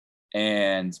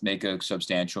and make a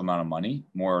substantial amount of money,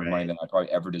 more money than I probably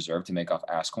ever deserved to make off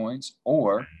Asscoins,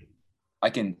 or I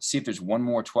can see if there's one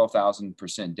more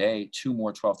 12,000% day, 2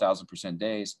 more 12,000%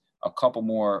 days, a couple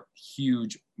more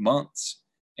huge months,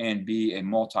 and be a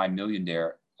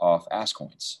multi-millionaire off ass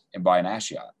coins and buy an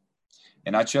ass yacht.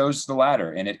 And I chose the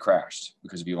latter, and it crashed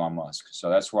because of Elon Musk. So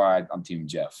that's why I'm team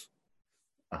Jeff.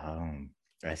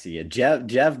 I see it. Jeff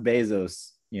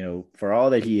Bezos, for all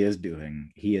that he is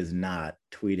doing, he is not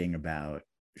tweeting about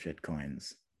shit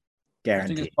coins.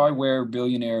 Guaranteed. I think it's probably where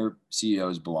billionaire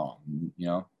CEOs belong.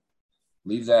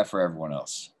 Leave that for everyone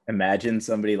else. Imagine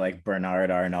somebody like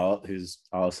Bernard Arnault, who's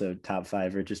also top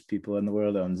 5 richest people in the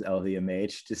world, owns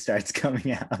LVMH, just starts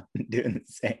coming out and doing the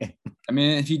same. I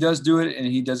mean, if he does do it and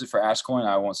he does it for Ashcoin,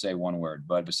 I won't say one word.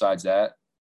 But besides that,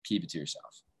 keep it to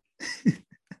yourself.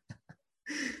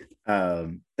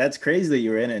 That's crazy that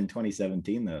you were in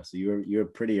 2017, though. So you were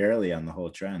pretty early on the whole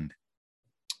trend.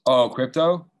 Oh,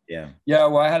 crypto? Yeah.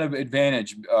 Well, I had an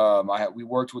advantage. We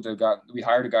worked with a guy. We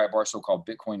hired a guy at Barstool called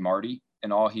Bitcoin Marty,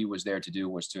 and all he was there to do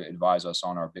was to advise us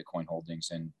on our Bitcoin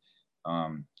holdings. And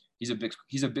he's a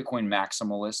Bitcoin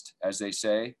maximalist, as they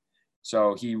say.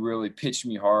 So he really pitched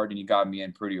me hard, and he got me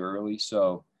in pretty early.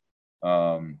 So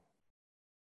I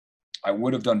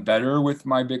would have done better with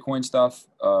my Bitcoin stuff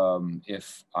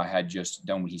if I had just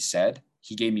done what he said.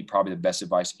 He gave me probably the best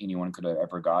advice anyone could have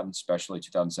ever gotten, especially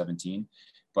 2017.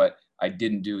 But I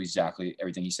didn't do exactly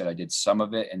everything he said. I did some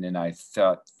of it, and then I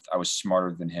thought I was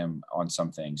smarter than him on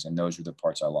some things, and those were the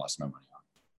parts I lost my money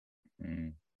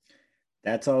on.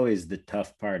 That's always the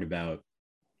tough part about,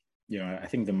 I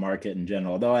think the market in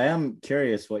general. Though I am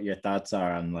curious what your thoughts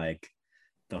are on like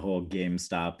the whole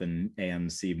GameStop and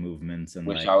AMC movements. And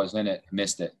wish I was in it,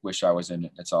 missed it. Wish I was in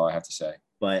it. That's all I have to say.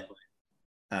 But,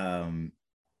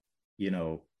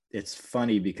 it's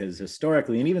funny because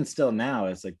historically, and even still now,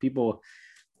 it's like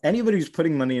anybody who's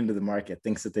putting money into the market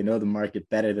thinks that they know the market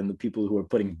better than the people who are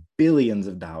putting billions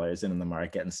of dollars in the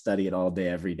market and study it all day,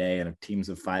 every day, and have teams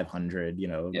of 500,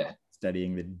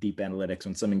 studying the deep analytics.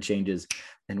 When something changes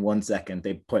in 1 second,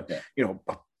 they put, $1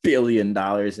 billion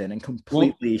in and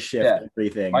completely shift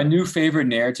everything. My new favorite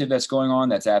narrative that's going on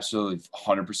that's absolutely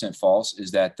 100% false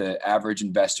is that the average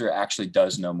investor actually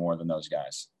does know more than those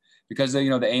guys. Because the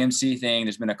AMC thing,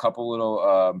 there's been a couple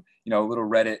little little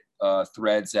Reddit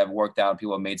threads that have worked out and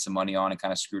people have made some money on and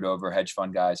kind of screwed over hedge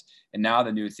fund guys. And now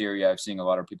the new theory I've seen a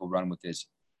lot of people run with is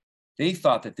they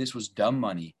thought that this was dumb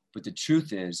money. But the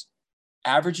truth is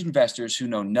average investors who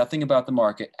know nothing about the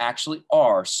market actually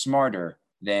are smarter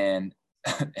than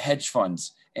hedge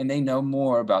funds, and they know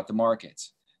more about the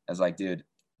markets. I was like, dude,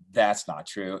 that's not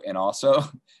true. And also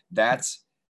that's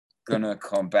going to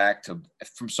come back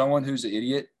from someone who's an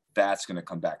idiot. That's going to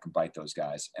come back and bite those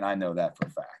guys. And I know that for a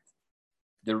fact.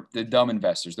 The dumb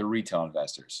investors, the retail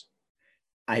investors.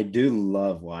 I do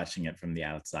love watching it from the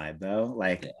outside, though.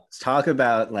 Talk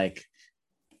about like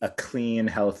a clean,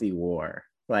 healthy war.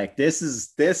 Like this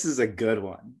is a good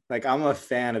one. Like I'm a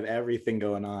fan of everything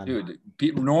going on. Dude,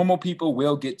 normal people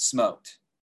will get smoked.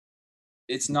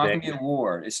 It's not going to be a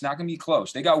war. It's not going to be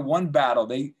close. They got one battle.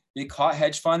 They caught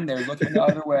hedge fund. They're looking the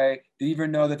other way. They didn't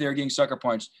even know that they were getting sucker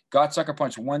punched. Got sucker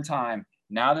punched one time.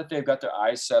 Now that they've got their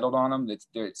eyes settled on them,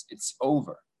 it's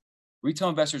over. Retail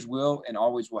investors will and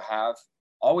always have,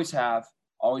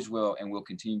 always will, and will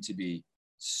continue to be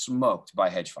smoked by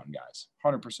hedge fund guys.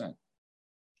 100%.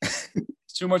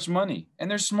 It's too much money.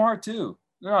 And they're smart too.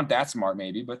 They're not that smart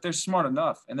maybe, but they're smart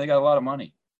enough and they got a lot of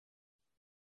money.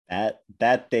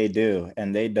 That they do,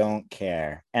 and they don't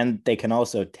care. And they can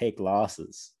also take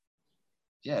losses.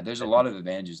 Yeah, there's a lot of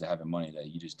advantages to having money that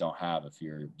you just don't have if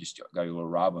you're just got your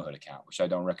little Robinhood account, which I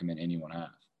don't recommend anyone have.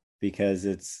 Because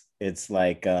it's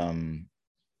like from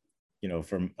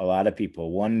a lot of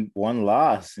people, one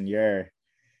loss and you're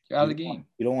out of the game.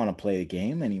 You don't want to play the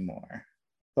game anymore.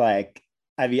 Like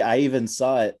I even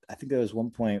saw it. I think there was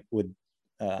one point with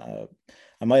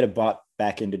I might have bought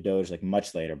back into Doge like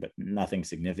much later, but nothing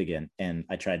significant. And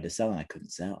I tried to sell and I couldn't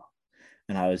sell.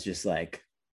 And I was just like,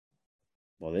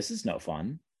 well, this is no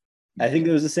fun. I think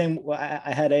it was the same.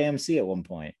 I had AMC at one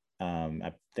point.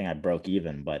 I think I broke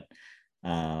even, but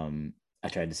I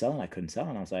tried to sell and I couldn't sell.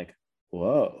 And I was like,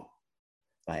 whoa,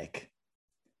 like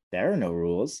there are no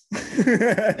rules.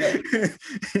 Yeah,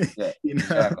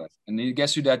 exactly. And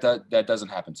guess who that doesn't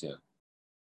happen to?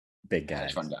 Big guys.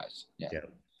 Hedge fund guys. Yeah.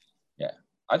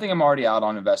 I think I'm already out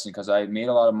on investing because I made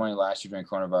a lot of money last year during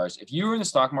coronavirus. If you were in the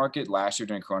stock market last year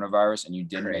during coronavirus and you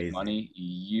didn't make money,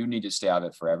 you need to stay out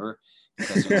of it forever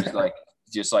because it was like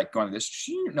just like going this.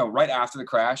 No, right after the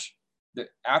crash,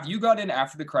 after you got in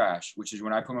after the crash, which is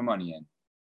when I put my money in,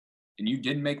 and you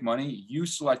didn't make money, you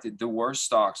selected the worst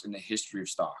stocks in the history of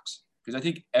stocks because I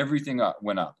think everything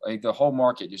went up. Like the whole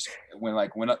market just went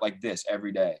up like this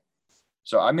every day.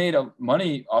 So I made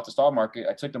money off the stock market.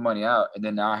 I took the money out, and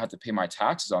then now I have to pay my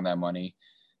taxes on that money.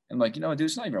 I'm like, you know, dude,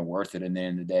 it's not even worth it in the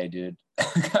end of the day, dude.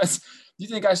 Because do you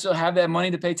think I still have that money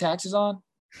to pay taxes on?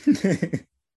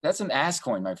 That's an ass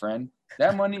coin, my friend.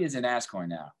 That money is an ass coin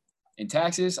now. In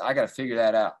taxes, I got to figure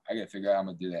that out. I got to figure out how I'm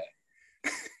going to do that.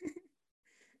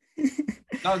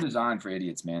 It's not designed for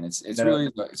idiots, man. It's No.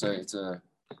 really, it's a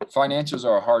financials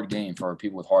are a hard game for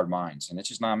people with hard minds, and it's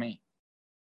just not me.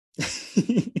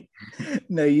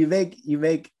 No, you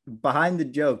make behind the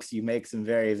jokes, you make some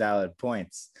very valid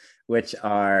points, which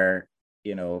are,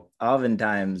 you know,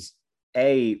 oftentimes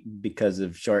because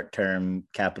of short-term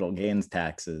capital gains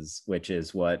taxes, which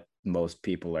is what most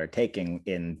people are taking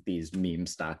in these meme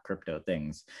stock crypto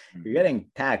things. You're getting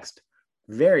taxed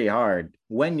very hard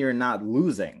when you're not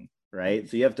losing, right?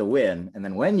 So you have to win, and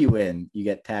then when you win, you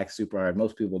get taxed super hard.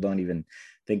 Most people don't even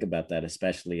think about that,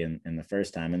 especially in the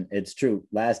first time. And it's true.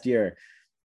 Last year,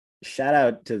 shout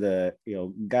out to the, you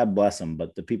know, God bless them,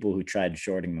 but the people who tried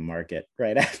shorting the market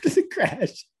right after the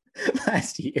crash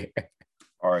last year.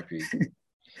 RIP.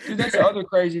 Dude, that's the other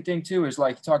crazy thing too, is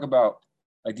like talk about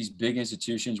like these big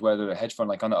institutions, whether the hedge fund,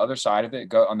 like on the other side of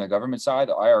it, on the government side,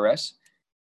 the IRS.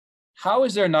 How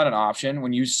is there not an option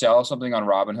when you sell something on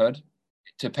Robinhood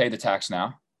to pay the tax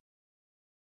now?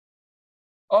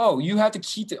 Oh, you have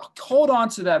to hold on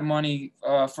to that money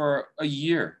for a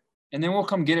year, and then we'll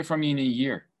come get it from you in a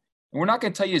year. And we're not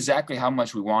going to tell you exactly how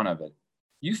much we want of it.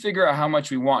 You figure out how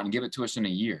much we want and give it to us in a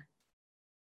year.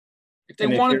 If they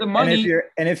wanted the money,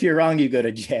 and if you're wrong, you go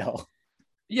to jail.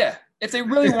 Yeah, if they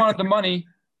really wanted the money,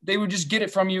 they would just get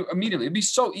it from you immediately. It'd be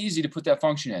so easy to put that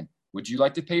function in. Would you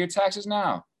like to pay your taxes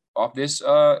now off this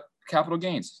capital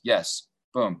gains? Yes.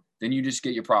 Boom. Then you just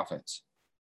get your profits.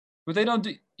 But they don't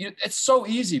do. It's so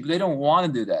easy, but they don't want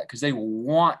to do that because they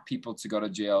want people to go to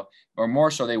jail, or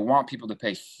more so, they want people to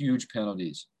pay huge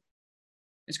penalties.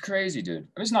 It's crazy, dude. I mean,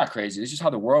 it's not crazy. It's just how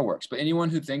the world works. But anyone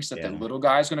who thinks that the little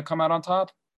guy is going to come out on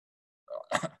top,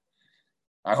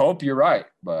 I hope you're right.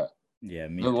 But yeah,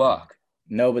 good luck.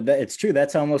 No, but it's true.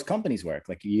 That's how most companies work.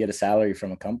 Like you get a salary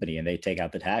from a company and they take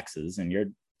out the taxes and you're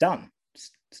done.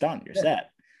 It's done. You're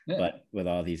set. Yeah. But with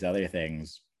all these other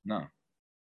things. No.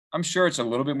 I'm sure it's a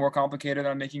little bit more complicated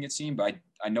than I'm making it seem, but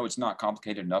I know it's not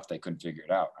complicated enough they couldn't figure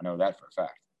it out. I know that for a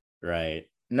fact. Right.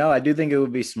 No, I do think it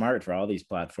would be smart for all these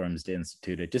platforms to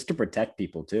institute it just to protect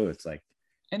people too. It's like.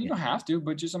 And you don't have to,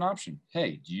 but just an option.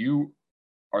 Hey,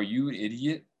 are you an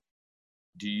idiot?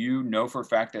 Do you know for a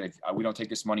fact that if we don't take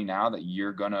this money now that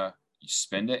you're going to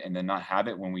spend it and then not have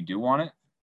it when we do want it?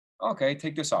 Okay,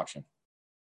 take this option.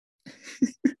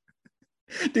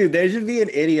 Dude, there should be an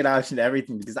idiot option to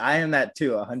everything because I am that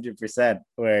too, 100%.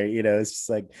 Where, you know, it's just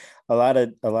like a lot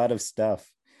of stuff.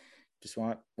 Just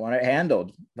want it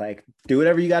handled. Like, do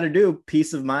whatever you got to do.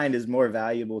 Peace of mind is more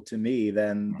valuable to me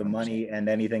than 100%. The money and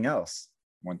anything else.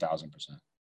 1,000%.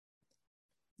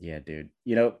 Yeah, dude.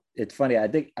 You know, it's funny. I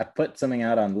think I put something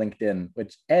out on LinkedIn,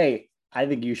 which I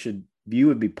think you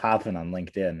would be popping on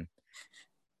LinkedIn.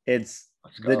 It's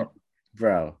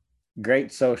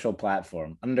great social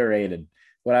platform, underrated.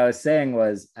 What I was saying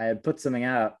was I had put something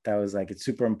out that was like, it's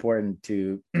super important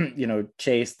to, you know,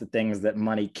 chase the things that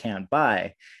money can't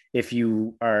buy. If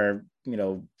you are, you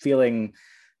know, if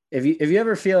you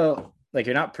ever feel like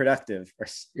you're not productive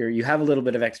or you have a little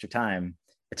bit of extra time,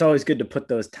 it's always good to put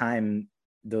that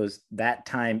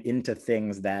time into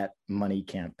things that money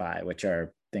can't buy, which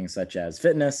are things such as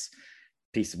fitness,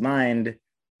 peace of mind,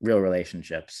 real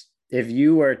relationships. If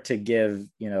you were to give,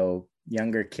 you know,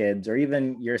 younger kids or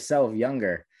even yourself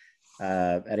younger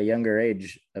at a younger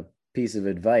age a piece of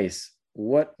advice,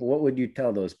 what would you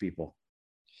tell those people?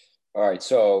 All right,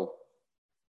 so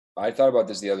I thought about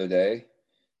this the other day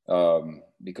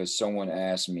because someone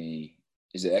asked me,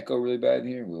 is the echo really bad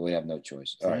here? We have no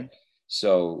choice. All right.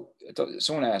 So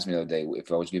someone asked me the other day if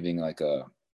I was giving like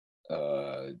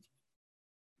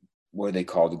what do they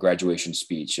call the graduation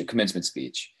speech, a commencement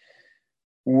speech,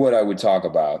 what I would talk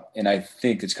about. And I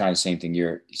think it's kind of the same thing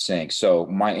you're saying. So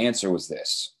my answer was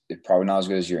this. It's probably not as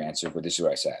good as your answer, but this is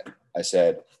what I said. I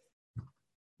said,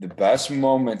 the best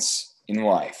moments in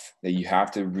life that you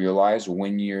have to realize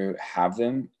when you have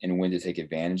them and when to take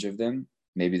advantage of them,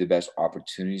 maybe the best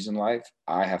opportunities in life,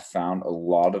 I have found a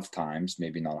lot of times,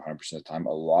 maybe not 100% of the time,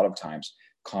 a lot of times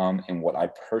come in what I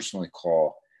personally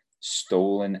call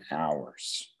stolen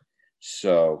hours.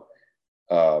 So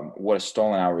what a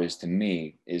stolen hour is to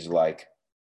me is like,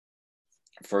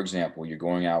 for example, you're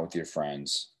going out with your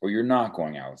friends or you're not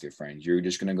going out with your friends. You're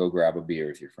just going to go grab a beer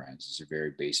with your friends. It's a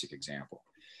very basic example.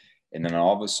 And then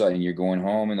all of a sudden you're going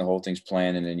home and the whole thing's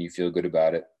planned and then you feel good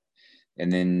about it.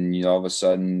 And then all of a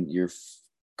sudden you're a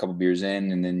couple beers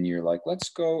in and then you're like, let's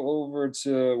go over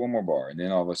to one more bar. And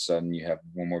then all of a sudden you have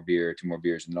one more beer, two more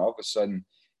beers. And all of a sudden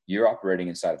you're operating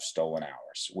inside of stolen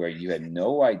hours where you had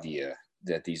no idea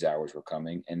that these hours were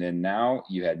coming. And then now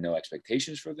you had no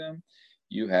expectations for them.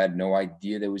 You had no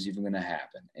idea that was even going to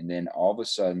happen. And then all of a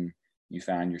sudden you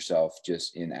found yourself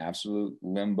just in absolute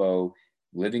limbo,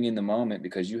 living in the moment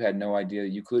because you had no idea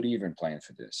that you could even plan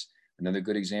for this. Another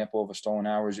good example of a stolen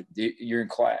hour is you're in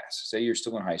class. Say you're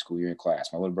still in high school, you're in class.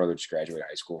 My little brother just graduated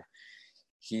high school.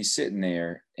 He's sitting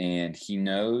there and he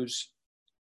knows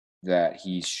that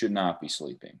he should not be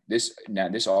sleeping. This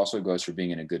also goes for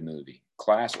being in a good movie,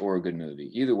 class or a good movie.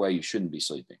 Either way, you shouldn't be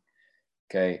sleeping.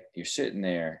 Okay. You're sitting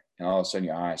there and all of a sudden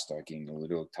your eyes start getting a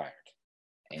little tired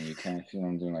and you kind of feel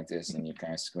them doing like this and you're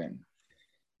kind of squinting.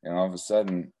 And all of a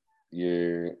sudden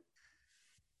you're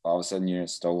in a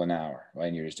stolen hour, right?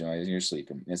 And you're just doing it and you're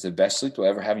sleeping. And it's the best sleep you'll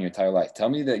ever have in your entire life. Tell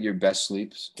me that your best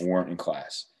sleeps weren't in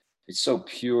class. It's so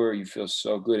pure. You feel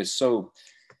so good. It's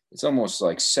almost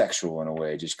like sexual in a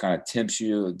way. It just kind of tempts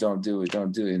you. Don't do it.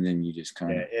 And then you just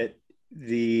kind of.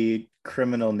 The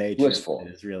criminal nature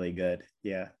is really good.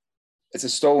 Yeah. It's a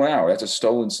stolen hour. That's a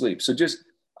stolen sleep. So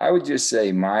I would just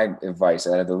say my advice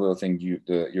out of the little thing,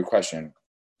 your question,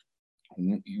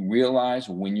 you realize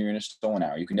when you're in a stolen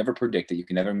hour. You can never predict it. You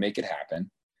can never make it happen.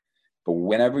 But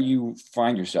whenever you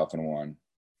find yourself in one,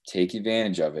 take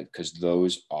advantage of it because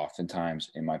those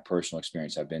oftentimes, in my personal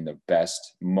experience, have been the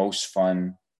best, most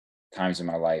fun times in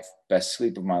my life, best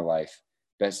sleep of my life,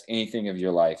 best anything of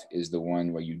your life is the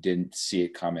one where you didn't see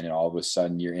it coming and all of a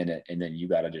sudden you're in it and then you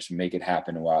got to just make it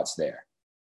happen while it's there.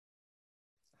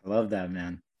 I love that,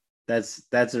 man.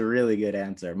 That's a really good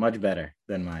answer. Much better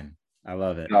than mine. I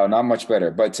love it. No, not much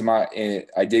better. But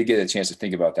I did get a chance to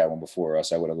think about that one before, or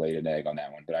else I would have laid an egg on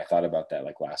that one. But I thought about that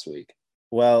like last week.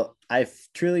 Well, I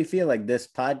truly feel like this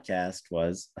podcast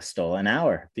was a stolen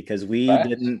hour because we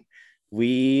didn't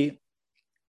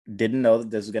know that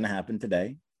this was going to happen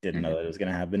today. Didn't know that it was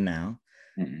going to happen now.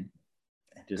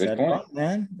 Just had fun,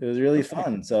 man. It was really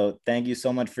fun. So thank you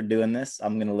so much for doing this.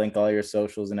 I'm going to link all your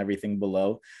socials and everything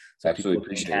below so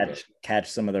Absolutely people can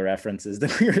catch some of the references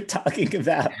that we were talking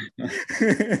about.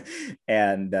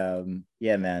 And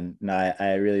yeah, man, no,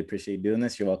 I really appreciate doing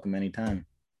this. You're welcome anytime.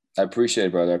 I appreciate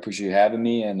it, brother. I appreciate you having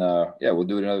me. And yeah, we'll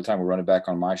do it another time. We'll run it back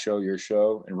on my show, your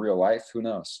show, in real life. Who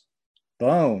knows?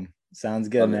 Boom. Sounds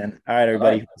good, man. All right,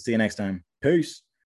 everybody. See you next time. Peace.